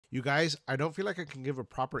You guys, I don't feel like I can give a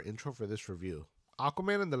proper intro for this review.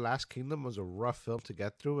 Aquaman and the Last Kingdom was a rough film to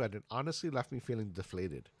get through, and it honestly left me feeling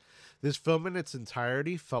deflated. This film in its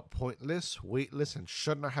entirety felt pointless, weightless, and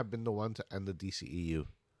should not have been the one to end the DCEU.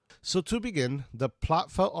 So to begin, the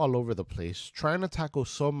plot felt all over the place, trying to tackle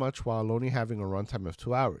so much while only having a runtime of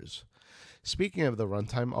 2 hours. Speaking of the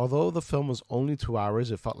runtime, although the film was only 2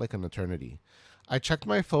 hours, it felt like an eternity. I checked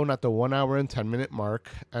my phone at the 1 hour and 10 minute mark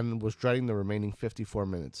and was dreading the remaining 54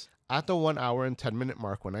 minutes. At the 1 hour and 10 minute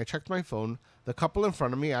mark, when I checked my phone, the couple in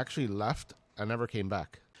front of me actually left and never came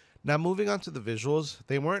back. Now moving on to the visuals,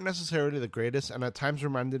 they weren't necessarily the greatest and at times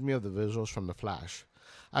reminded me of the visuals from The Flash.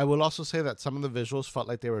 I will also say that some of the visuals felt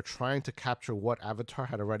like they were trying to capture what Avatar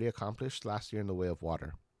had already accomplished last year in The Way of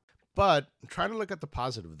Water. But, trying to look at the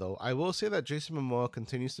positive though, I will say that Jason Momoa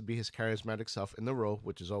continues to be his charismatic self in the role,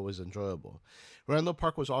 which is always enjoyable. Randall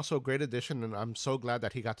Park was also a great addition, and I'm so glad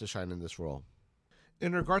that he got to shine in this role.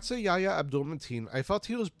 In regards to Yahya Abdul-Mateen, I felt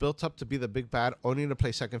he was built up to be the big bad, only to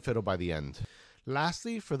play second fiddle by the end.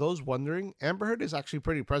 Lastly, for those wondering, Amber Heard is actually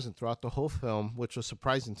pretty present throughout the whole film, which was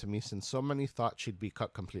surprising to me since so many thought she'd be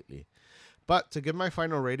cut completely. But to give my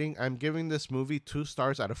final rating, I'm giving this movie 2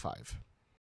 stars out of 5.